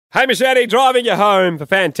Hamish Addy driving you home for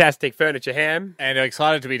Fantastic Furniture Ham. And I'm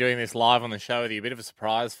excited to be doing this live on the show with you. A bit of a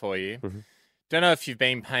surprise for you. Mm-hmm. Don't know if you've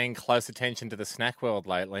been paying close attention to the snack world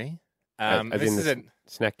lately. As in the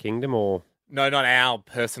Snack Kingdom or... No, not our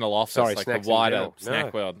personal office, Sorry, like snacks the in wider general. snack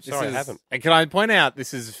No, world. sorry, I haven't. And can I point out,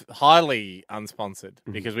 this is highly unsponsored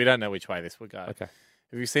because we don't know which way this would go. Okay.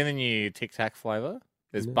 Have you seen the new Tic Tac flavour?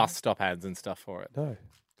 There's bus stop ads and stuff for it. No.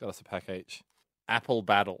 Got us a pack each. Apple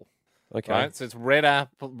Battle. Okay. Right? So it's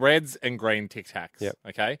reds and green Tic Tacs. Yep.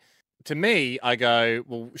 Okay. To me, I go,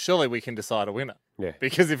 well, surely we can decide a winner. Yeah.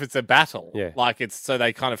 Because if it's a battle, Yeah. like it's so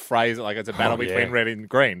they kind of phrase it like it's a battle between yeah. red and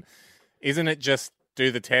green. Isn't it just do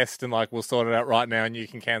the test and like we'll sort it out right now and you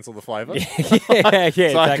can cancel the flavour? yeah,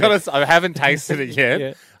 So I haven't tasted it yet.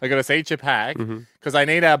 Yeah. I got to each a pack because I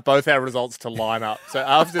need both our results to line up. So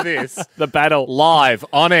after this, The battle. live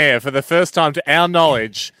on air for the first time to our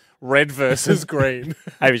knowledge, red versus green.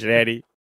 Hamish and Addy.